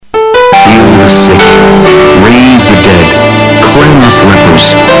sick, raise the dead, cleanse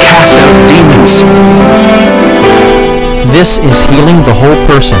lepers, cast out demons. This is Healing the Whole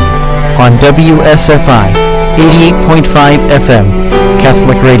Person on WSFI 88.5 FM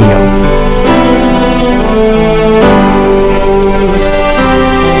Catholic Radio.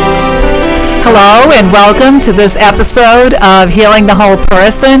 Hello and welcome to this episode of Healing the Whole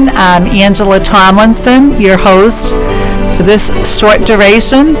Person. I'm Angela Tomlinson, your host for this short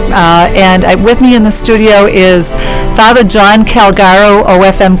duration, and with me in the studio is Father John Calgaro,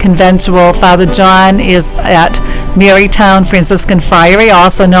 OFM Conventual. Father John is at Marytown Franciscan Friary,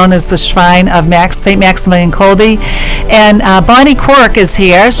 also known as the Shrine of St. Maximilian Kolbe. And Bonnie Quirk is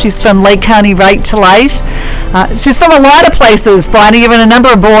here. She's from Lake County Right to Life. She's from a lot of places, Bonnie, even a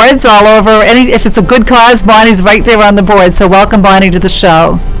number of boards all over. If it's a good cause, Bonnie's right there on the board. So welcome, Bonnie, to the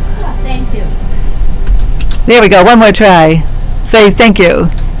show. Thank you. There we go. One more try. Say thank you.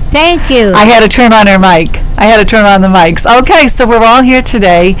 Thank you. I had to turn on her mic. I had to turn on the mics. Okay, so we're all here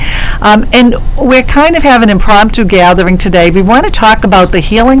today, and we're kind of having an impromptu gathering today. We want to talk about the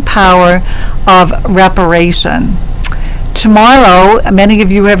healing power of reparation. Tomorrow, many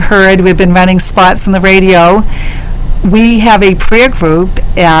of you have heard, we've been running spots on the radio. We have a prayer group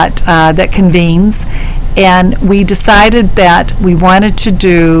that convenes, and we decided that we wanted to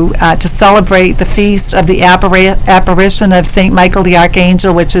do to celebrate the feast of the apparition of St. Michael the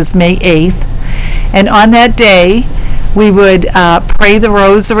Archangel, which is May 8th. And on that day, we would pray the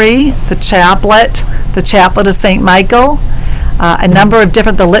rosary, the chaplet of St. Michael, a number of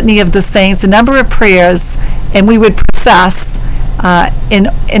different, the litany of the saints, a number of prayers, and we would process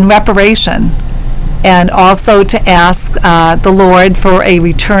in reparation, and also to ask the Lord for a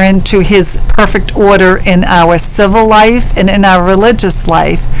return to His perfect order in our civil life and in our religious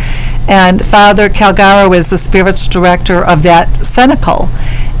life. And Father Calgaro is the spiritual director of that cenacle,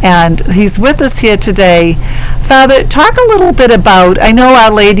 and he's with us here today. Father, talk a little bit about, I know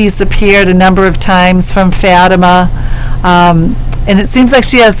Our Lady's appeared a number of times from Fatima, and it seems like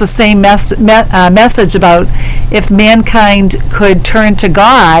she has the same message about if mankind could turn to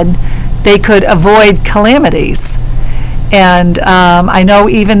God, they could avoid calamities. And I know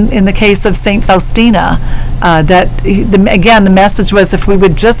even in the case of St. Faustina, the message was if we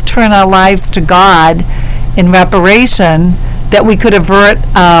would just turn our lives to God in reparation, that we could avert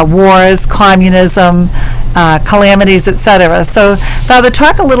wars, communism, calamities, etc. So, Father,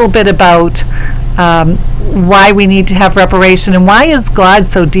 talk a little bit about why we need to have reparation, and why is God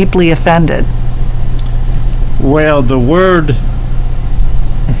so deeply offended? Well, the word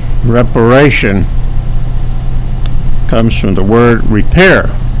reparation comes from the word repair.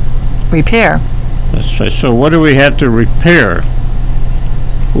 Repair. So what do we have to repair?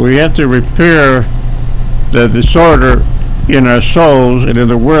 We have to repair the disorder in our souls and in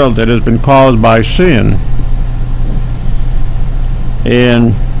the world that has been caused by sin.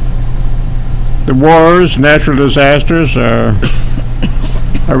 And the wars, natural disasters are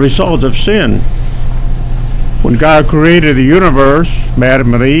a result of sin. When God created the universe,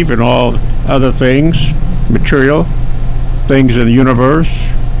 Adam and Eve and all other things, material things in the universe,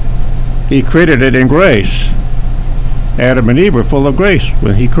 He created it in grace. Adam and Eve were full of grace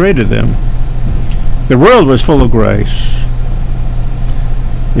when He created them. The world was full of grace.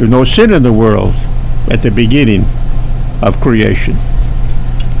 There was no sin in the world at the beginning of creation.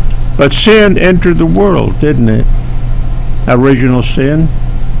 But sin entered the world, didn't it? Original sin.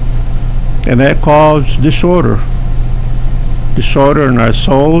 And that caused disorder. Disorder in our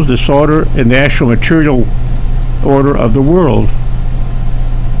souls, disorder in the actual material order of the world.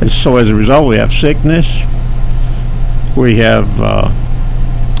 And so as a result, we have sickness. We have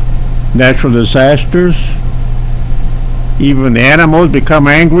natural disasters. Even the animals become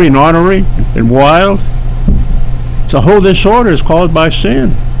angry and ornery and wild. The whole disorder is caused by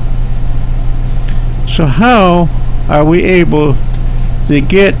sin. So how are we able to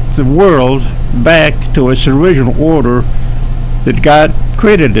get the world back to its original order that God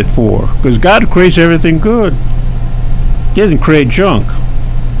created it for? Because God creates everything good. He doesn't create junk.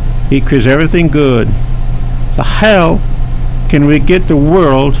 He creates everything good. So how can we get the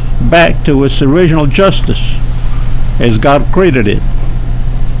world back to its original justice as God created it?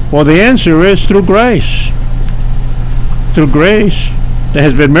 Well, the answer is through grace. Through grace that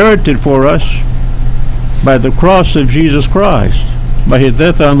has been merited for us by the cross of Jesus Christ, by His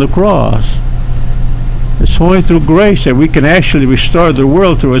death on the cross. It's only through grace that we can actually restore the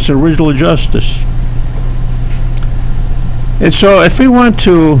world to its original justice. And so if we want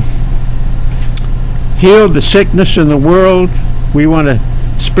to heal the sickness in the world, we want to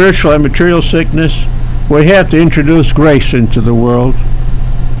spiritual and material sickness, we have to introduce grace into the world.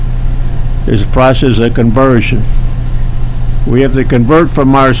 is a process of conversion. We have to convert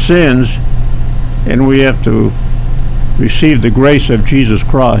from our sins, and we have to receive the grace of Jesus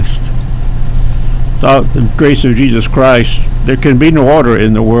Christ. Without the grace of Jesus Christ, there can be no order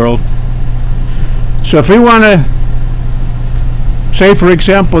in the world. So if we want to say, for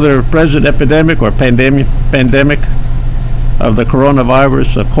example, the present epidemic or pandemic of the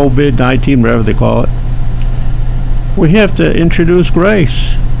coronavirus, of COVID-19, whatever they call it, we have to introduce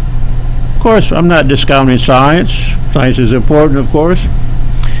grace. Of course, I'm not discounting science. Science is important, of course,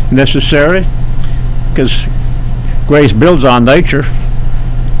 necessary, because grace builds on nature.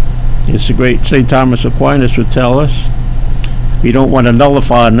 It's the great St. Thomas Aquinas would tell us. We don't want to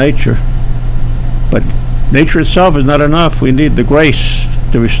nullify nature, but nature itself is not enough. We need the grace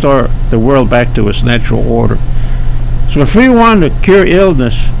to restore the world back to its natural order. So if we want to cure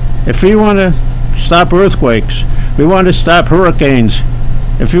illness, if we want to stop earthquakes, we want to stop hurricanes,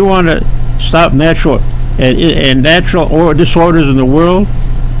 if we want to stop natural or disorders in the world,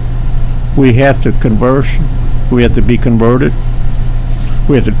 we have to convert. We have to be converted.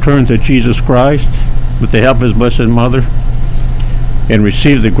 We have to turn to Jesus Christ with the help of His Blessed Mother and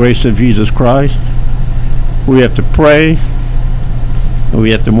receive the grace of Jesus Christ. We have to pray.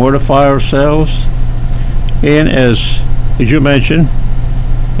 We have to mortify ourselves. And as you mentioned,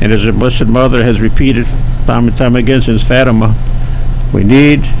 and as the Blessed Mother has repeated time and time again since Fatima, we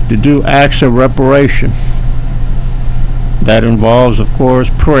need to do acts of reparation. That involves, of course,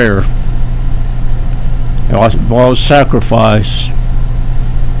 prayer. It also involves sacrifice,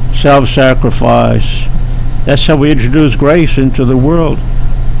 self-sacrifice. That's how we introduce grace into the world.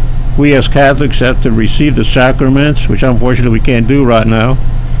 We as Catholics have to receive the sacraments, which unfortunately we can't do right now.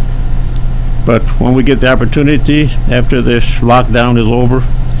 But when we get the opportunity, after this lockdown is over,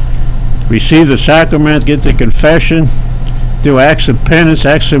 receive the sacraments, get the confession, do acts of penance,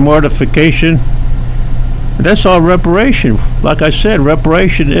 acts of mortification. And that's all reparation. Like I said,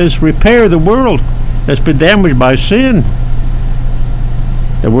 reparation is repair the world that's been damaged by sin.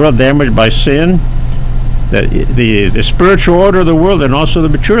 The world damaged by sin, the spiritual order of the world and also the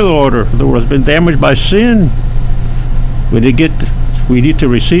material order of the world has been damaged by sin. We need to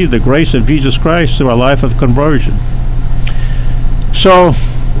receive the grace of Jesus Christ through our life of conversion. So,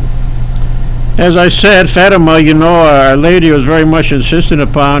 as I said, Fatima, Our Lady was very much insistent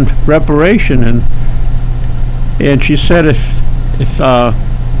upon reparation, and she said if the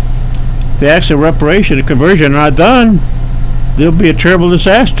acts of reparation and conversion are not done, there'll be a terrible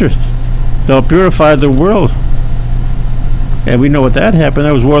disaster. They'll purify the world. And we know what that happened.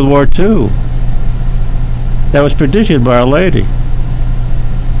 That was World War II. That was predicted by Our Lady.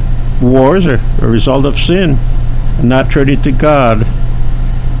 Wars are a result of sin and not turning to God.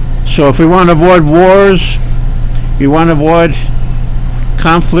 So if we want to avoid wars, we want to avoid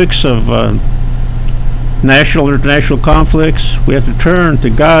conflicts of national or international conflicts, we have to turn to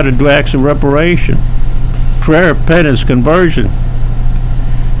God and do acts of reparation, prayer, penance, conversion.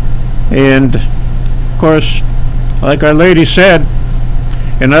 And of course, like Our Lady said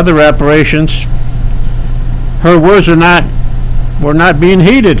in other reparations, her words were not being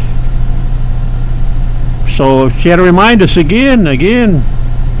heeded. So she had to remind us again.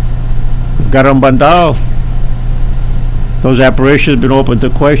 Garam Bandal. Those apparitions have been open to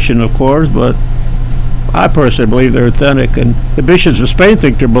question, of course, but I personally believe they're authentic, and the bishops of Spain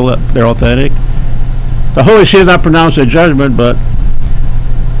think they're authentic. The Holy See has not pronounced a judgment, but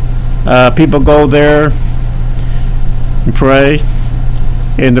people go there and pray.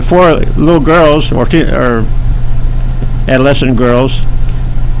 And the 4 little girls, or adolescent girls,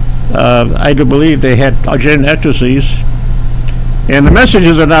 I do believe they had genuine ecstasies. And the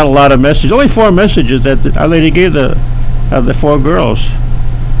messages are not a lot of messages. Only 4 messages that Our Lady gave the 4 girls.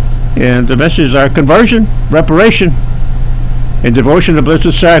 And the messages are conversion, reparation, and devotion to the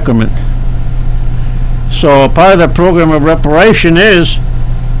Blessed Sacrament. So part of the program of reparation is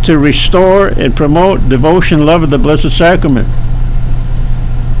to restore and promote devotion, love of the Blessed Sacrament.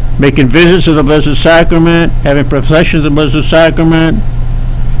 Making visits to the Blessed Sacrament, having processions of the Blessed Sacrament,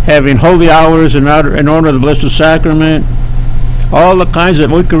 having holy hours in honor of the Blessed Sacrament, all the kinds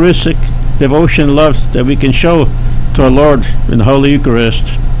of Eucharistic devotion and love that we can show to our Lord in the Holy Eucharist.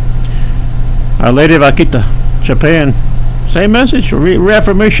 Our Lady of Akita, Japan, same message,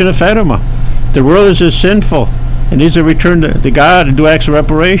 reaffirmation of Fatima. The world is sinful and needs to return to God and do acts of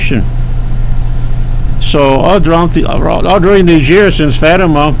reparation. So all during these years since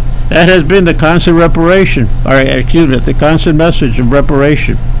Fatima, that has been the constant reparation, the constant message of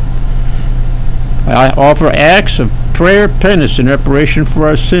reparation. I offer acts of prayer, penance, and reparation for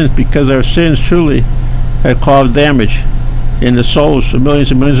our sins, because our sins truly have caused damage in the souls of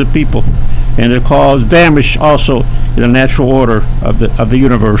millions and millions of people. and it causes damage also in the natural order of the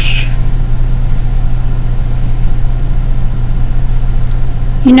universe.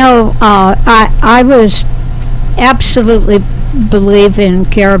 You know, I was absolutely believe in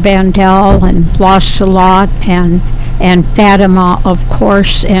Garabandal and Los Salat and Fatima, of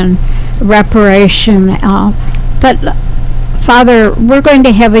course, and reparation. But Father, we're going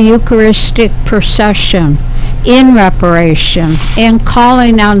to have a Eucharistic procession in reparation and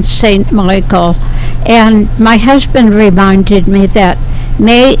calling on Saint Michael. And my husband reminded me that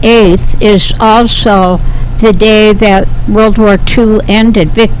May 8th is also the day that World War II ended.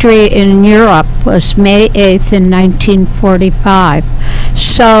 Victory in Europe was May 8th in 1945.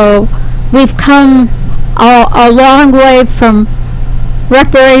 So we've come a long way from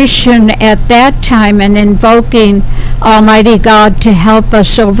reparation at that time and invoking Almighty God to help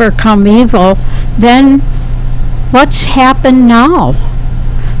us overcome evil. Then what's happened now?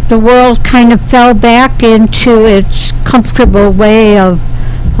 The world kind of fell back into its comfortable way of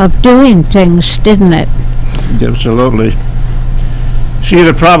doing things, didn't it? Absolutely. See,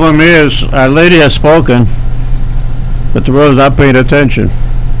 the problem is, Our Lady has spoken, but the world is not paying attention.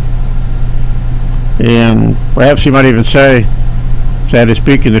 And perhaps you might even say, sadly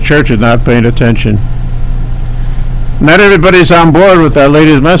speaking, the church is not paying attention. Not everybody's on board with Our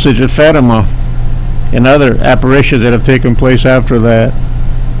Lady's message at Fatima and other apparitions that have taken place after that.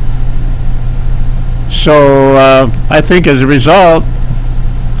 So I think as a result,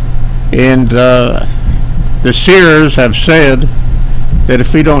 and the seers have said that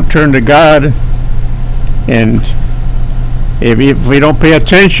if we don't turn to God and if we don't pay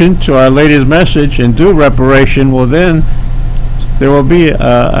attention to Our Lady's message and do reparation, well then there will be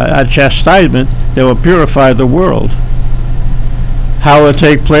a chastisement that will purify the world. How it will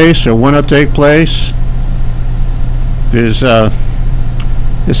take place or when it will take place is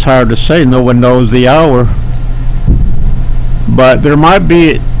it's hard to say. No one knows the hour. But there might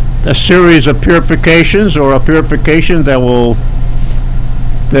be a series of purifications or a purification that will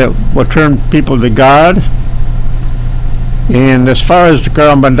turn people to God. And as far as the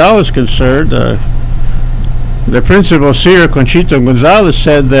Garabandal is concerned, the principal seer, Conchita Gonzalez,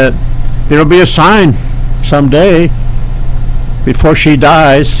 said that there will be a sign someday before she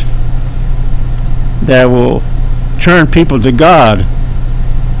dies that will turn people to God.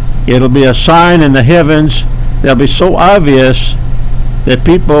 It'll be a sign in the heavens that'll be so obvious that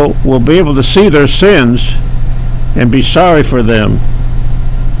people will be able to see their sins and be sorry for them.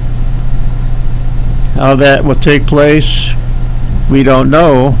 How that will take place, we don't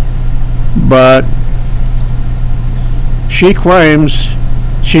know, but she claims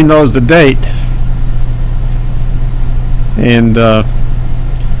she knows the date. And of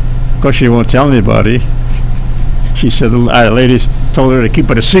course she won't tell anybody. She said the ladies told her to keep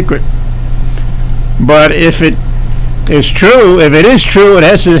it a secret. But if it is true, it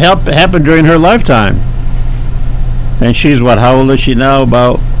has to happen during her lifetime. And she's how old is she now?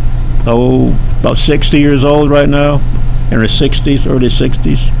 About 60 years old right now, in her 60s, early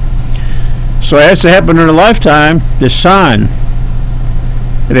 60s. So it has to happen in her lifetime, this sign.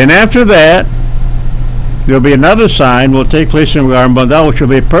 And then after that, there'll be another sign will take place in Garabandal, which will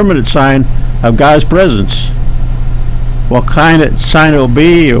be a permanent sign of God's presence. What kind of sign it will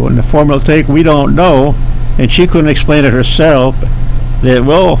be or the form it will take, we don't know. And she couldn't explain it herself. That it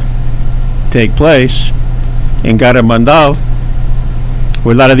will take place in Garabandal,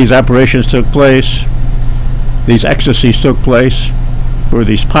 where a lot of these apparitions took place, these ecstasies took place, where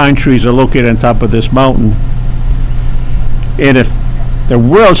these pine trees are located on top of this mountain. And if the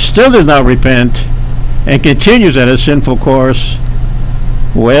world still does not repent and continues on its sinful course,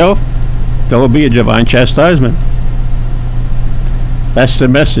 well, there will be a divine chastisement. That's the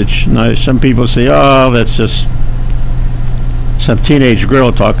message. Now, some people say, oh, that's just some teenage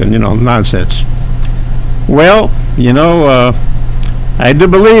girl talking, nonsense. Well, I do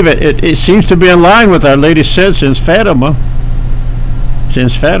believe it. It seems to be in line with Our Lady said since Fatima in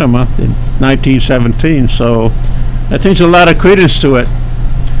 1917. So I think there's a lot of credence to it.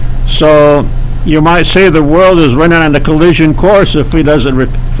 So you might say the world is running on a collision course if it doesn't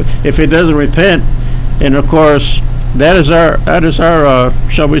repent. And of course, that is our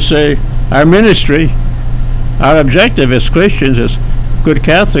shall we say, our ministry. Our objective as Christians, as good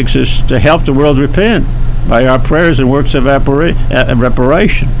Catholics, is to help the world repent by our prayers and works of reparation.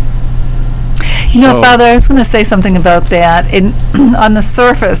 Father, I was going to say something about that. On the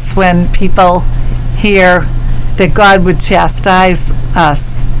surface, when people hear that God would chastise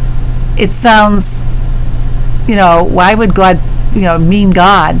us, it sounds, why would God, mean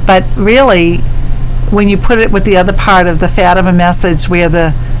God? But really, when you put it with the other part of the Fatima message, where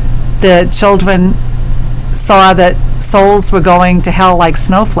the the children saw that souls were going to hell like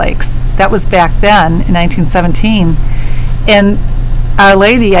snowflakes. That was back then in 1917. And Our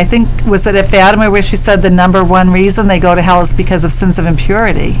Lady, I think, was it at Fatima where she said the number one reason they go to hell is because of sins of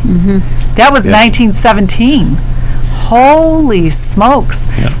impurity. That was 1917. Holy smokes.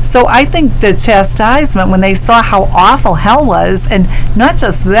 Yeah. So I think the chastisement, when they saw how awful hell was, and not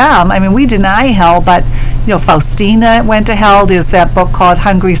just them, I mean, we deny hell, but, Faustina went to hell. There's that book called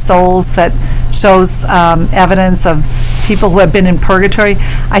Hungry Souls that shows evidence of people who have been in purgatory.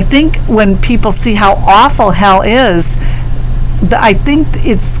 I think when people see how awful hell is, I think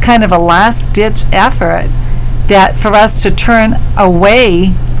it's kind of a last-ditch effort that for us to turn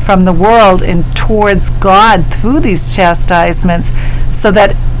away from the world and towards God through these chastisements, so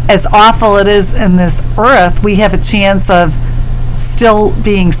that as awful it is in this earth, we have a chance of still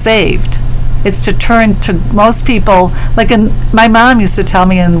being saved. It's to turn to most people, my mom used to tell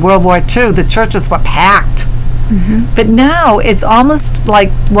me in World War II, the churches were packed. But now it's almost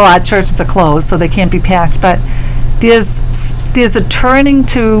like, our churches are closed, so they can't be packed, but there's a turning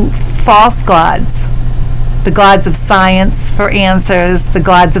to false gods. The gods of science for answers, the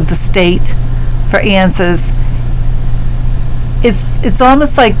gods of the state for answers. It's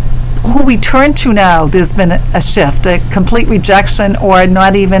almost like who we turn to now, there's been a shift, a complete rejection, or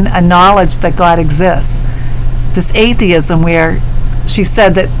not even a knowledge that God exists. This atheism where she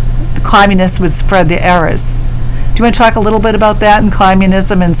said that the communists would spread their errors. Do you want to talk a little bit about that and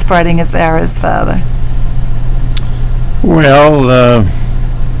communism and spreading its errors, Father? Well,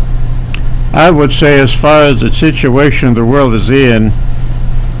 I would say as far as the situation the world is in,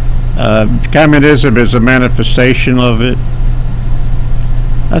 communism is a manifestation of it.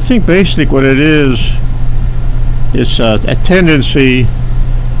 I think basically what it is a tendency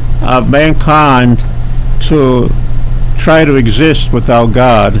of mankind to try to exist without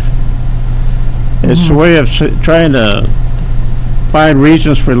God. It's a way of trying to find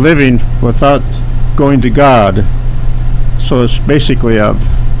reasons for living without going to God. So it's basically a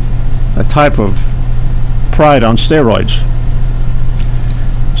type of pride on steroids.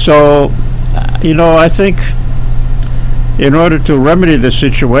 So, I think in order to remedy the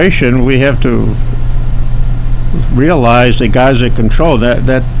situation, we have to realize that God's in control.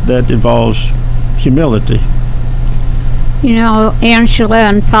 That involves humility. Angela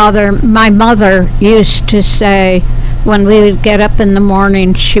and Father, my mother used to say, when we would get up in the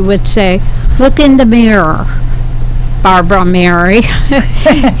morning, she would say, "Look in the mirror, Barbara Mary."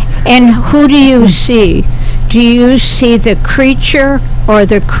 And who do you see? Do you see the creature or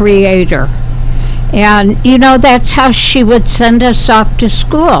the creator? And, that's how she would send us off to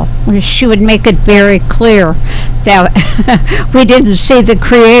school. She would make it very clear that we didn't see the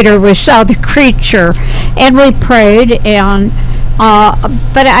creator, we saw the creature. And we prayed, and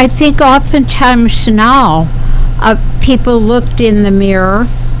but I think oftentimes now, people looked in the mirror,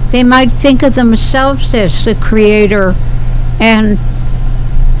 they might think of themselves as the creator, and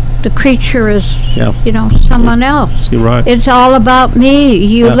the creature is, someone else. You're right. It's all about me.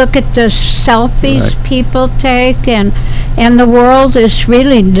 You look at the selfies people take, and the world is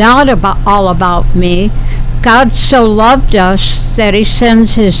really not all about me. God so loved us that he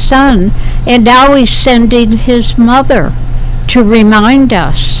sends his son, and now he's sending his mother to remind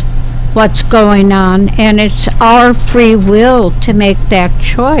us what's going on, and it's our free will to make that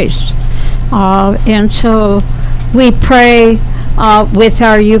choice. And so we pray with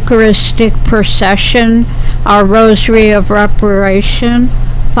our Eucharistic procession, our Rosary of Reparation.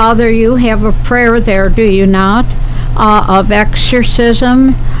 Father, you have a prayer there, do you not, of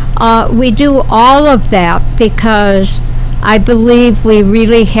exorcism? We do all of that because I believe we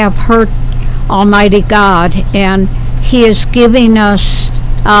really have hurt Almighty God, and he is giving us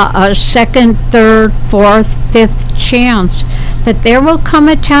a second, third, fourth, fifth chance. But there will come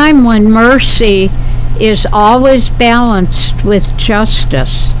a time when mercy is always balanced with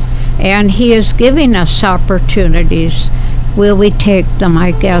justice, and he is giving us opportunities. Will we take them,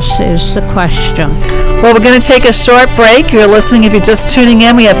 I guess, is the question. Well, we're going to take a short break. You're listening, if you're just tuning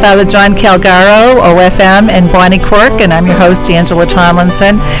in, we have Father John Calgaro, OFM, and Bonnie Quirk, and I'm your host, Angela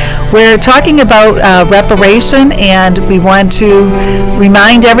Tomlinson. We're talking about reparation, and we want to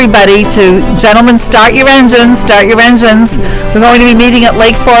remind everybody to, gentlemen, start your engines. We're going to be meeting at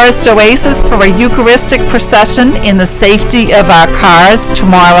Lake Forest Oasis for a Eucharistic procession in the safety of our cars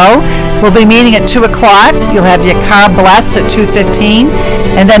tomorrow. We'll be meeting at 2 o'clock. You'll have your car blessed at 2:15,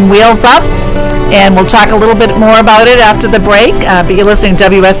 and then Wheels Up, and we'll talk a little bit more about it after the break. But you're listening to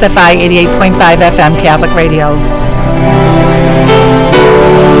WSFI 88.5 FM Catholic Radio.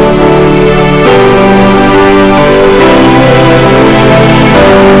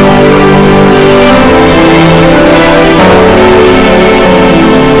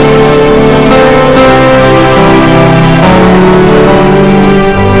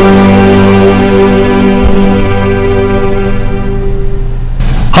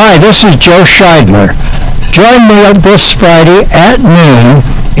 Hi, this is Joe Scheidler. Join me this Friday at noon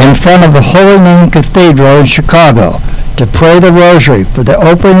in front of the Holy Name Cathedral in Chicago to pray the Rosary for the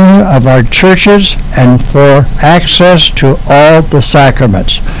opening of our churches and for access to all the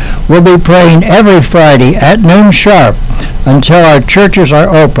sacraments. We'll be praying every Friday at noon sharp until our churches are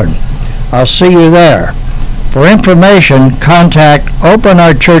open. I'll see you there. For information, contact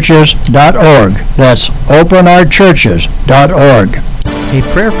openourchurches.org. That's openourchurches.org. A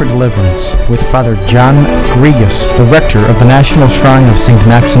Prayer for Deliverance with Father John Grigas, the rector of the National Shrine of St.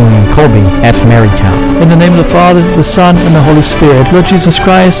 Maximilian Kolbe at Marytown. In the name of the Father, the Son, and the Holy Spirit. Lord Jesus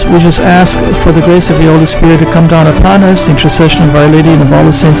Christ, we just ask for the grace of the Holy Spirit to come down upon us, the intercession of Our Lady and of all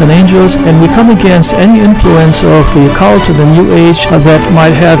the saints and angels, and we come against any influence of the occult or the New Age that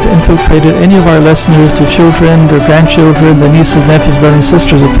might have infiltrated any of our listeners, their children, their grandchildren, their nieces, nephews, brothers,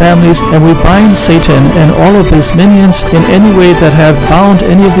 sisters, and families, and we bind Satan and all of his minions in any way that have bound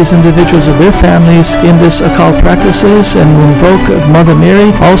any of these individuals or their families in this occult practices, and we invoke Mother Mary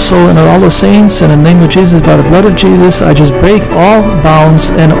also and all the saints, and in the name of Jesus, by the blood of Jesus, I just break all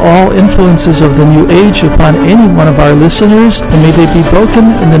bounds and all influences of the New Age upon any one of our listeners, and may they be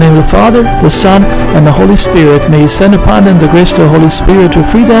broken in the name of the Father, the Son, and the Holy Spirit. May He send upon them the grace of the Holy Spirit to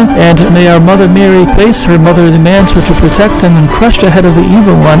free them, and may our Mother Mary place her motherly mantle to protect them and crush the head of the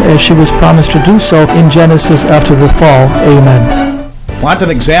evil one, as she was promised to do so in Genesis after the fall. Amen. Want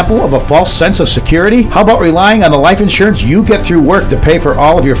an example of a false sense of security? How about relying on the life insurance you get through work to pay for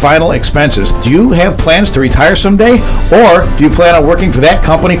all of your final expenses? Do you have plans to retire someday? Or do you plan on working for that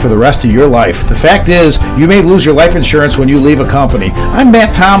company for the rest of your life? The fact is, you may lose your life insurance when you leave a company. I'm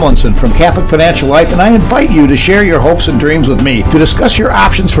Matt Tomlinson from Catholic Financial Life, and I invite you to share your hopes and dreams with me. To discuss your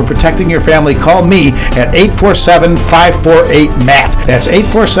options for protecting your family, call me at 847-548-MATT. That's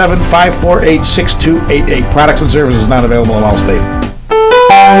 847-548-6288. Products and services not available in all states.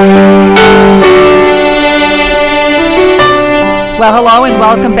 Well, hello and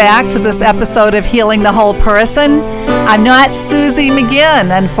welcome back to this episode of Healing the Whole Person. I'm not Susie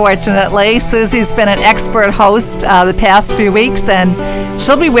McGinn, unfortunately. Susie's been an expert host the past few weeks, and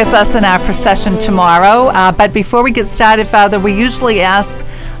she'll be with us in our procession tomorrow. But before we get started, Father, we usually ask,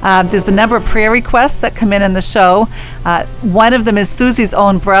 there's a number of prayer requests that come in the show. One of them is Susie's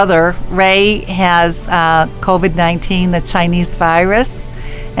own brother, Ray, has COVID-19, the Chinese virus,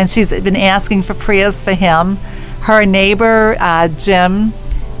 and she's been asking for prayers for him. Her neighbor, Jim,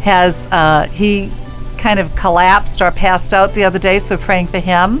 has, he kind of collapsed or passed out the other day, so praying for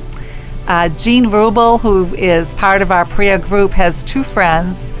him. Jean Rubel, who is part of our prayer group, has two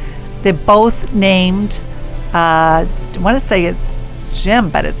friends. They're both named, I want to say it's Jim,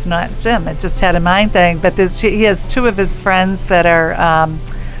 but it's not Jim. It just had a mind thing. But he has two of his friends that are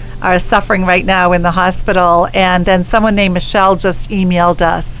suffering right now in the hospital. And then someone named Michelle just emailed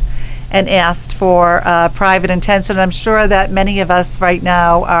us and asked for private intention. I'm sure that many of us right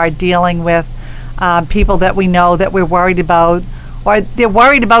now are dealing with people that we know that we're worried about, or they're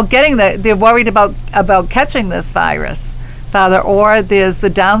worried about they're worried about catching this virus, Father, or there's the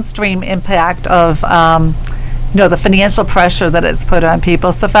downstream impact of the financial pressure that it's put on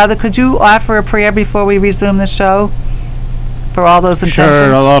people. So, Father, could you offer a prayer before we resume the show for all those intentions?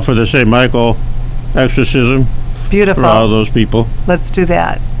 Sure, I'll offer the St. Michael exorcism. Beautiful. For all those people. Let's do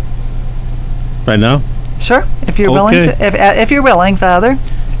that. Right now? Sure, if you're willing to. If you're willing, Father.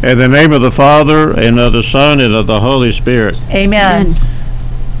 In the name of the Father, and of the Son, and of the Holy Spirit. Amen.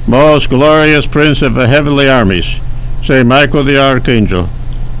 Most glorious Prince of the heavenly armies, St. Michael the Archangel,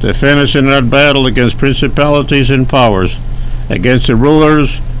 defend us in our battle against principalities and powers, against the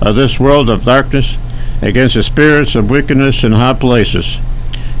rulers of this world of darkness, against the spirits of wickedness in high places.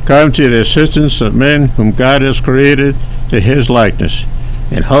 Come to the assistance of men whom God has created to His likeness,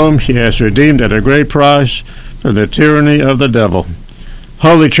 and whom He has redeemed at a great price from the tyranny of the devil.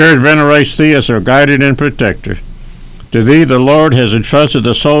 Holy Church venerates Thee as our guardian and protector. To Thee the Lord has entrusted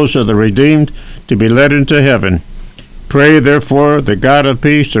the souls of the redeemed to be led into heaven. Pray, therefore, the God of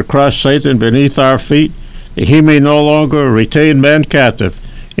peace to crush Satan beneath our feet, that he may no longer retain man captive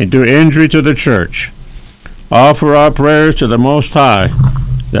and do injury to the Church. Offer our prayers to the Most High,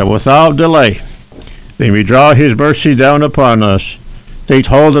 that without delay they may draw His mercy down upon us. Take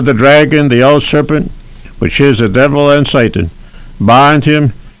hold of the dragon, the old serpent, which is the devil and Satan. Bind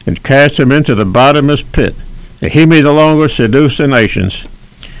him and cast him into the bottomless pit, that he may no longer seduce the nations.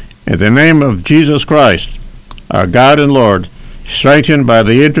 In the name of Jesus Christ, our God and Lord, strengthened by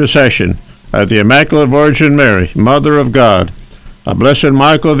the intercession of the Immaculate Virgin Mary, Mother of God, of Blessed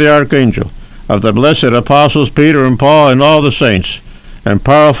Michael the Archangel, of the blessed Apostles Peter and Paul and all the saints, and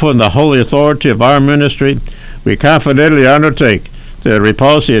powerful in the holy authority of our ministry, we confidently undertake to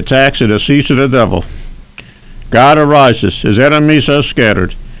repulse the attacks and deceits of the devil. God arises, his enemies are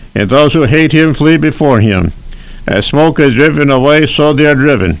scattered, and those who hate him flee before him. As smoke is driven away, so they are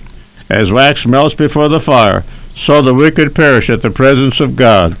driven. As wax melts before the fire, so the wicked perish at the presence of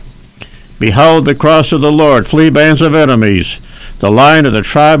God. Behold the cross of the Lord, flee bands of enemies. The Lion of the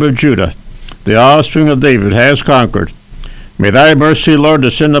tribe of Judah, the offspring of David, has conquered. May thy mercy, Lord,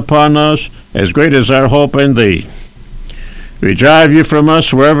 descend upon us, as great is our hope in thee. We drive you from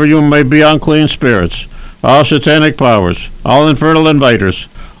us wherever you may be, unclean spirits, all satanic powers, all infernal invaders,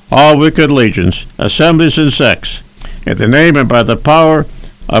 all wicked legions, assemblies and sects, in the name and by the power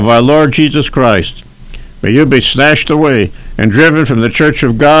of our Lord Jesus Christ. May you be snatched away and driven from the church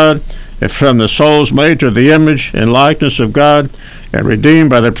of God, and from the souls made to the image and likeness of God, and redeemed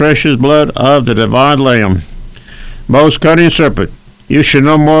by the precious blood of the divine Lamb. Most cunning serpent, you should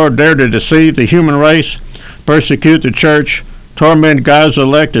no more dare to deceive the human race, persecute the church, torment God's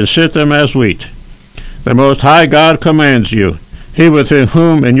elect, and sift them as wheat. The Most High God commands you, he with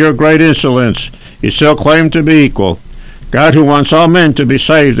whom in your great insolence you still claim to be equal, God who wants all men to be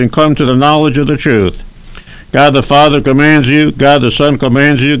saved and come to the knowledge of the truth. God the Father commands you, God the Son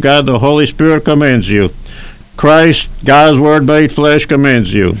commands you, God the Holy Spirit commands you. Christ, God's Word made flesh,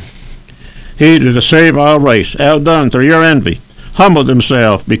 commands you. He to save our race, outdone through your envy, humbled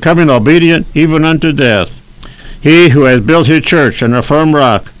himself, becoming obedient even unto death. He who has built his church on a firm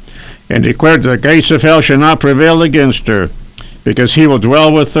rock, and declared that the gates of hell shall not prevail against her, because he will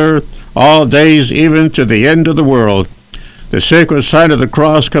dwell with her all days, even to the end of the world. The sacred sign of the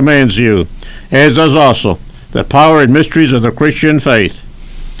cross commands you, as does also the power and mysteries of the Christian faith.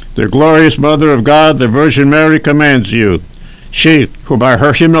 The glorious Mother of God, the Virgin Mary, commands you. She, who by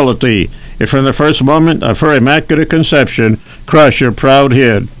her humility, and from the first moment of her immaculate conception, crushed your proud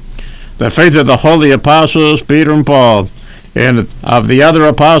head. The faith of the holy apostles, Peter and Paul, and of the other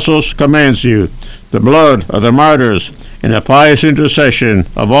apostles, commands you. The blood of the martyrs, and the pious intercession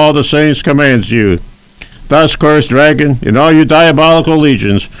of all the saints, commands you. Thus, cursed dragon, and all you diabolical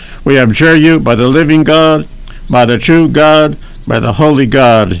legions, we abjure you by the living God, by the true God, by the holy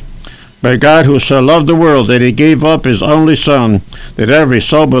God, by God who so loved the world that he gave up his only Son, that every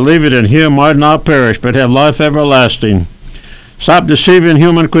soul believing in him might not perish, but have life everlasting. Stop deceiving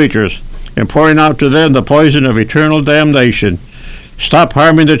human creatures, and pouring out to them the poison of eternal damnation. Stop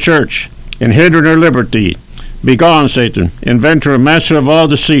harming the church, and hindering her liberty. Begone, Satan, inventor and master of all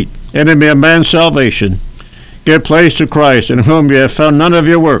deceit, enemy of man's salvation. Give place to Christ, in whom you have found none of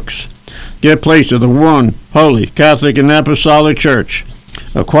your works. Give place to the one, holy, Catholic, and Apostolic Church,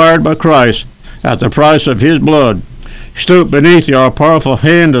 acquired by Christ at the price of his blood. Stoop beneath the all-powerful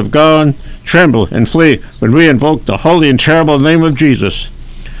hand of God, tremble and flee when we invoke the holy and terrible name of Jesus.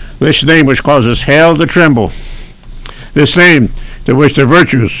 This name which causes hell to tremble. This name to which the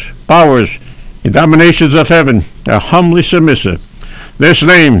virtues, powers, and dominations of heaven are humbly submissive. This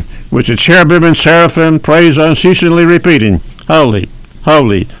name which the cherubim and seraphim praise unceasingly, repeating, Holy,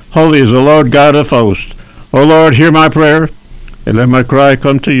 holy, holy is the Lord God of hosts. O Lord, hear my prayer, and let my cry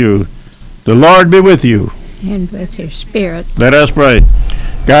come to you. The Lord be with you. And with your spirit. Let us pray.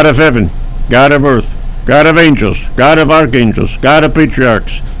 God of heaven, God of earth, God of angels, God of archangels, God of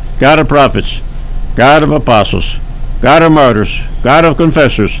patriarchs, God of prophets, God of apostles, God of martyrs, God of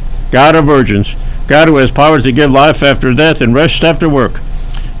confessors, God of virgins, God who has power to give life after death and rest after work.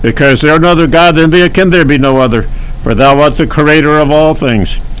 Because there is no other God than thee, can there be no other. For thou art the creator of all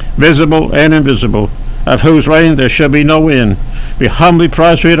things, visible and invisible, of whose reign there shall be no end. We humbly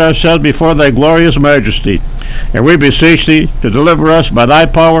prostrate ourselves before thy glorious majesty, and we beseech thee to deliver us by thy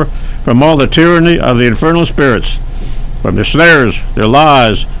power from all the tyranny of the infernal spirits, from their snares, their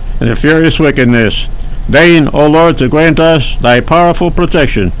lies, and their furious wickedness. Deign, O Lord, to grant us thy powerful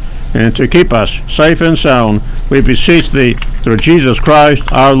protection, and to keep us safe and sound, we beseech thee through Jesus Christ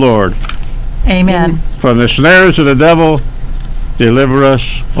our Lord. Amen. From the snares of the devil, deliver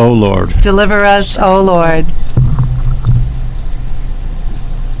us, O Lord. Deliver us, O Lord.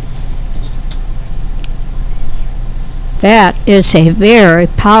 That is a very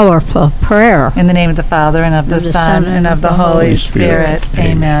powerful prayer. In the name of the Father, and of the Son, and of the Holy Spirit.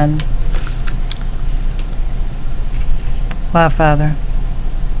 Amen. Wow, Father.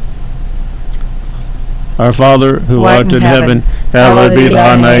 Our Father, who art in heaven, hallowed be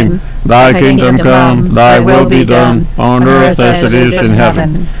thy name. Thy kingdom come, thy will be done, on earth as it is in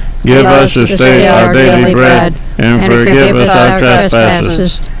heaven. Give us this day our daily bread, and forgive us our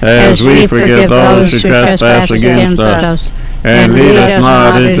trespasses, as we forgive those who trespass against us. And lead us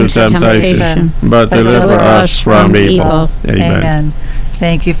not into temptation, but deliver us from evil. Amen.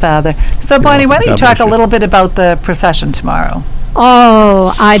 Thank you, Father. So, Bonnie, why don't you talk a little bit about the procession tomorrow?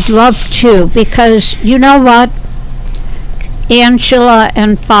 Oh, I'd love to, because you know what, Angela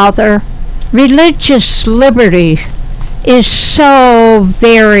and Father, religious liberty is so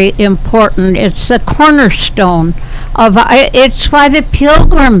very important. It's the cornerstone of it's why the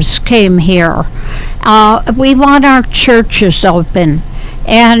pilgrims came here. We want our churches open,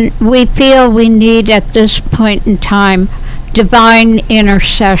 and we feel we need at this point in time divine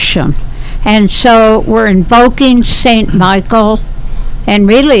intercession. And so we're invoking Saint Michael and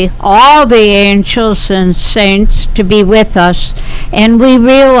really all the angels and saints to be with us. And we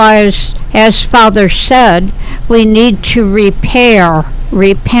realize, as Father said, we need to repent,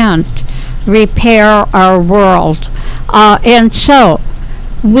 repair our world. And so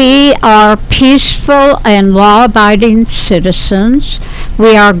we are peaceful and law-abiding citizens.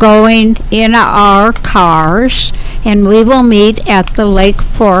 We are going in our cars, and we will meet at the Lake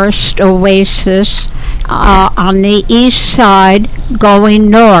Forest Oasis on the east side going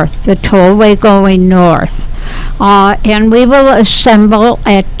north, the tollway going north. And we will assemble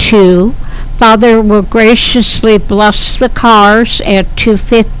at 2. Father will graciously bless the cars at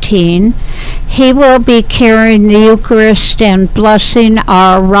 2:15. He will be carrying the Eucharist and blessing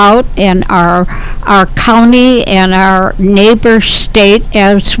our route and our county and our neighbor state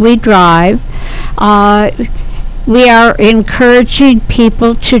as we drive. We are encouraging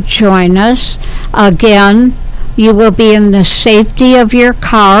people to join us. Again, you will be in the safety of your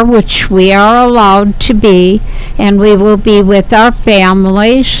car, which we are allowed to be, and we will be with our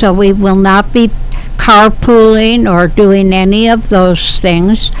family, so we will not be carpooling or doing any of those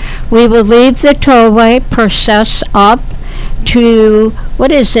things. We will leave the tollway, process up to,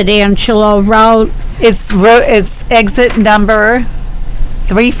 what is it, Angela, route? It's exit number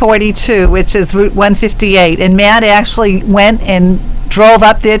 342, which is Route 158. And Matt actually went and drove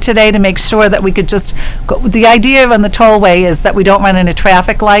up there today to make sure that we could just go. The idea on the tollway is that we don't run into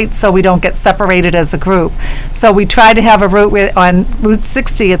traffic lights, so we don't get separated as a group. So we tried to have a route on Route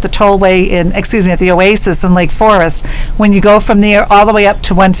 60 at the tollway at the Oasis in Lake Forest. When you go from there all the way up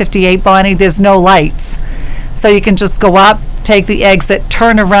to 158, Bonnie, there's no lights. So you can just go up, take the exit,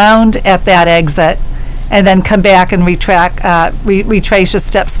 turn around at that exit, and then come back and retrace your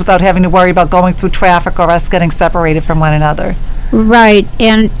steps without having to worry about going through traffic or us getting separated from one another. Right,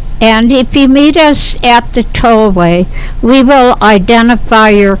 and if you meet us at the tollway, we will identify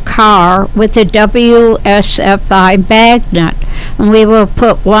your car with a WSFI magnet, and we will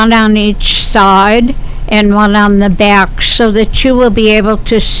put one on each side and one on the back so that you will be able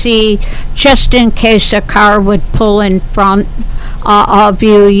to see, just in case a car would pull in front of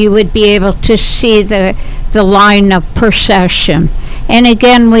you, you would be able to see the line of procession. And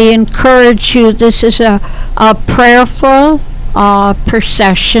again, we encourage you, this is a prayerful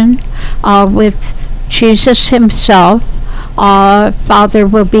procession with Jesus himself. Father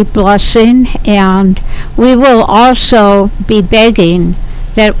will be blessing, and we will also be begging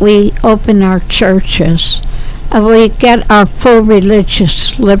that we open our churches. We get our full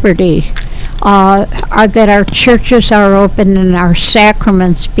religious liberty, that our churches are open and our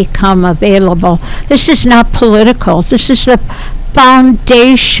sacraments become available. This is not political. This is the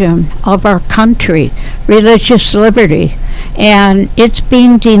foundation of our country, religious liberty. And it's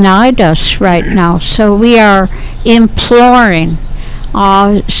being denied us right now. So we are imploring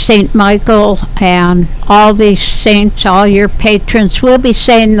St. Michael and all these saints, all your patrons. We'll be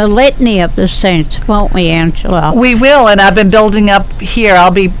saying the litany of the saints, won't we, Angela? We will, and I've been building up here.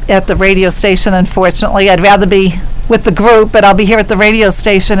 I'll be at the radio station, unfortunately. I'd rather be with the group, but I'll be here at the radio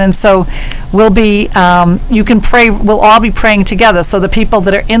station, and so we'll be, you can pray, we'll all be praying together. So the people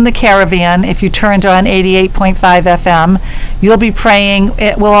that are in the caravan, if you turned on 88.5 FM, you'll be praying,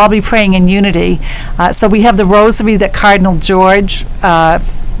 we'll all be praying in unity. So we have the rosary that Cardinal George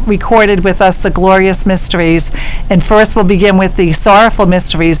recorded with us, the Glorious Mysteries, and first we'll begin with the Sorrowful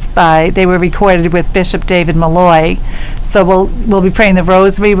Mysteries. They were recorded with Bishop David Malloy. So we'll be praying the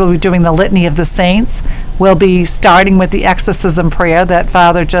rosary, we'll be doing the litany of the saints. We'll be starting with the exorcism prayer that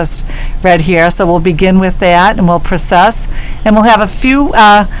Father just read here. So we'll begin with that, and we'll process, and we'll have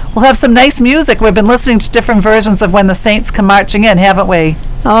we'll have some nice music. We've been listening to different versions of When the Saints Come Marching In, haven't we?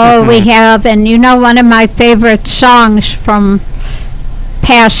 Oh, we have, and you know, one of my favorite songs from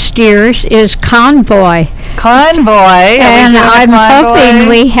past years is Convoy. And I'm hoping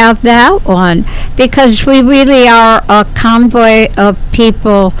we have that one, because we really are a convoy of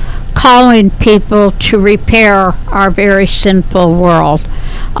people calling people to repair our very sinful world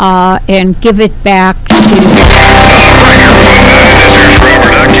and give it back to This here's Rubber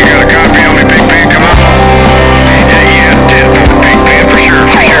Duck. You got a copy on me, Big Pen? Come on. Yeah, 10 for the Big Pen for sure.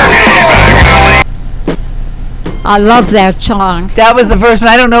 I love that song. That was the version.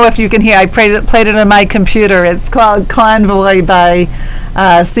 I don't know if you can hear. I played it on my computer. It's called Convoy by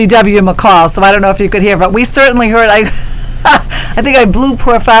C.W. McCall. So I don't know if you could hear, but we certainly heard. I think I blew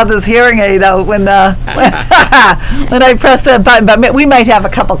poor father's hearing aid out when when I pressed that button. But we might have a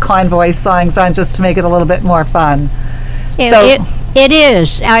couple Convoy songs on just to make it a little bit more fun. It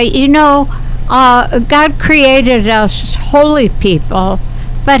is. God created us holy people,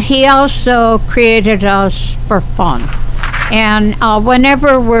 but He also created us for fun. And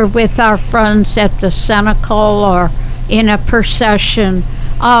whenever we're with our friends at the Cenacle or in a procession,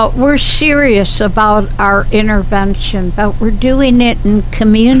 we're serious about our intervention, but we're doing it in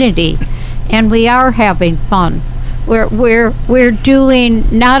community, and we are having fun. We're doing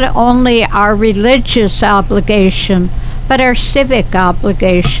not only our religious obligation, but our civic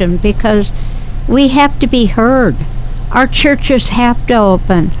obligation, because we have to be heard. Our churches have to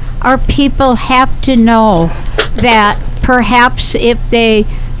open. Our people have to know that perhaps if they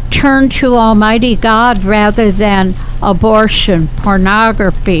turn to Almighty God rather than abortion,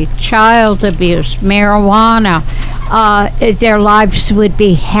 pornography, child abuse, marijuana, their lives would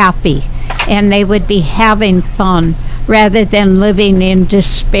be happy and they would be having fun rather than living in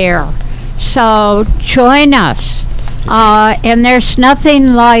despair. So join us. And there's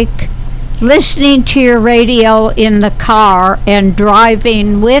nothing like listening to your radio in the car and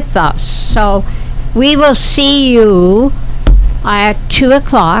driving with us. So we will see you at 2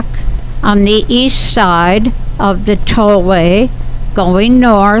 o'clock on the east side of the tollway going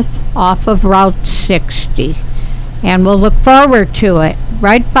north off of Route 60. And we'll look forward to it.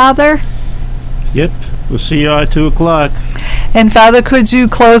 Right, Father? Yep. We'll see you at 2 o'clock. And Father, could you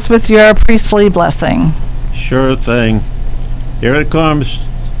close with your priestly blessing? Sure thing. Here it comes,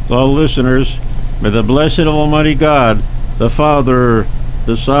 all listeners. May the blessed Almighty God, the Father,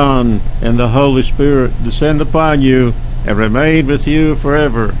 the Son, and the Holy Spirit descend upon you and remain with you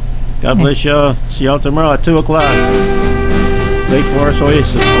forever. God bless y'all. See y'all tomorrow at 2 o'clock. Lake Forest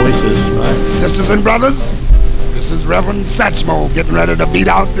Oasis. Right. Sisters and brothers, this is Reverend Satchmo getting ready to beat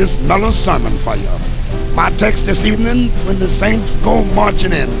out this mellow sermon for you. My text this evening is when the saints go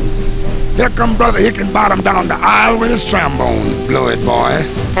marching in. Here come Brother Hickenbottom down the aisle with his trombone. Blow it, boy.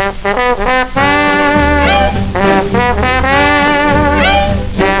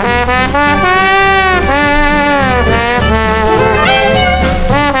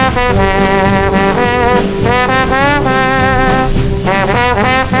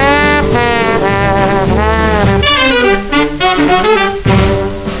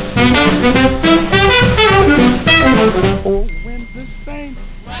 Oh, when the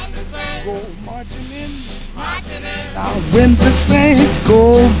saints go marching in, now when the saints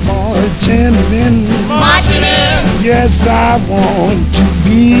go marching in, yes, I want to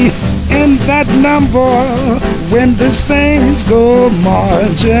be in that number when the saints go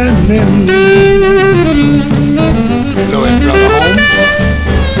marching in. Blow it, Brother Holmes.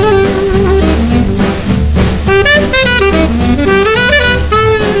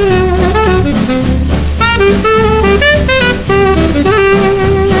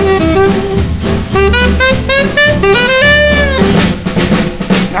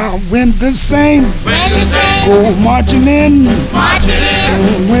 Now when the saints go marching in,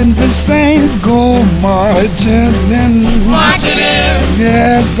 when the saints go marching in,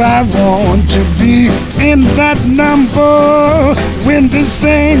 yes, I want to be in that number when the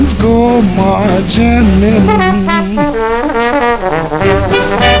saints go marching in.